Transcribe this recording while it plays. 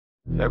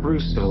Every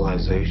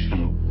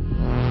civilization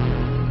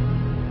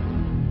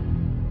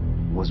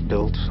was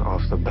built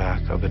off the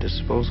back of a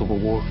disposable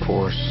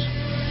workforce.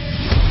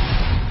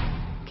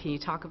 Can you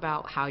talk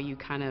about how you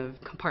kind of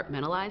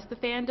compartmentalized the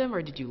fandom,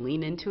 or did you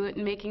lean into it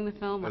in making the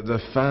film? The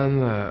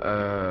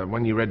fan,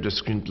 when he read the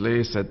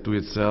screenplay, said to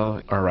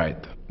itself, all right,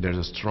 there's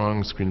a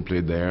strong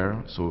screenplay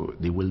there, so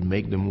they will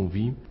make the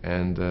movie,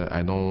 and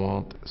I don't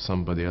want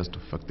somebody else to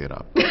fuck it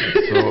up.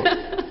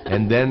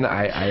 And then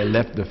I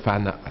left the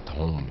fan at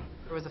home.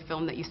 There was a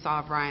film that you saw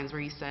of Ryan's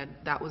where you said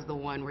that was the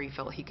one where you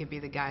felt he could be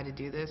the guy to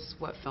do this.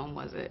 What film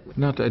was it?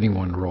 Not any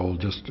one role,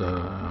 just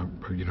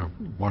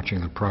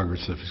watching the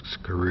progress of his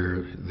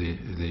career,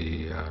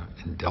 the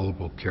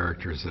indelible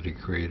characters that he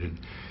created,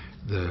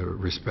 the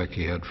respect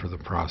he had for the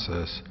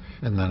process,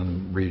 and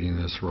then reading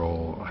this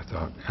role, I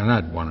thought, and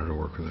I'd wanted to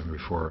work with him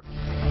before.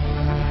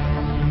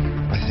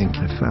 I think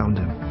I found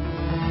him.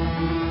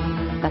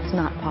 That's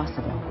not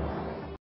possible.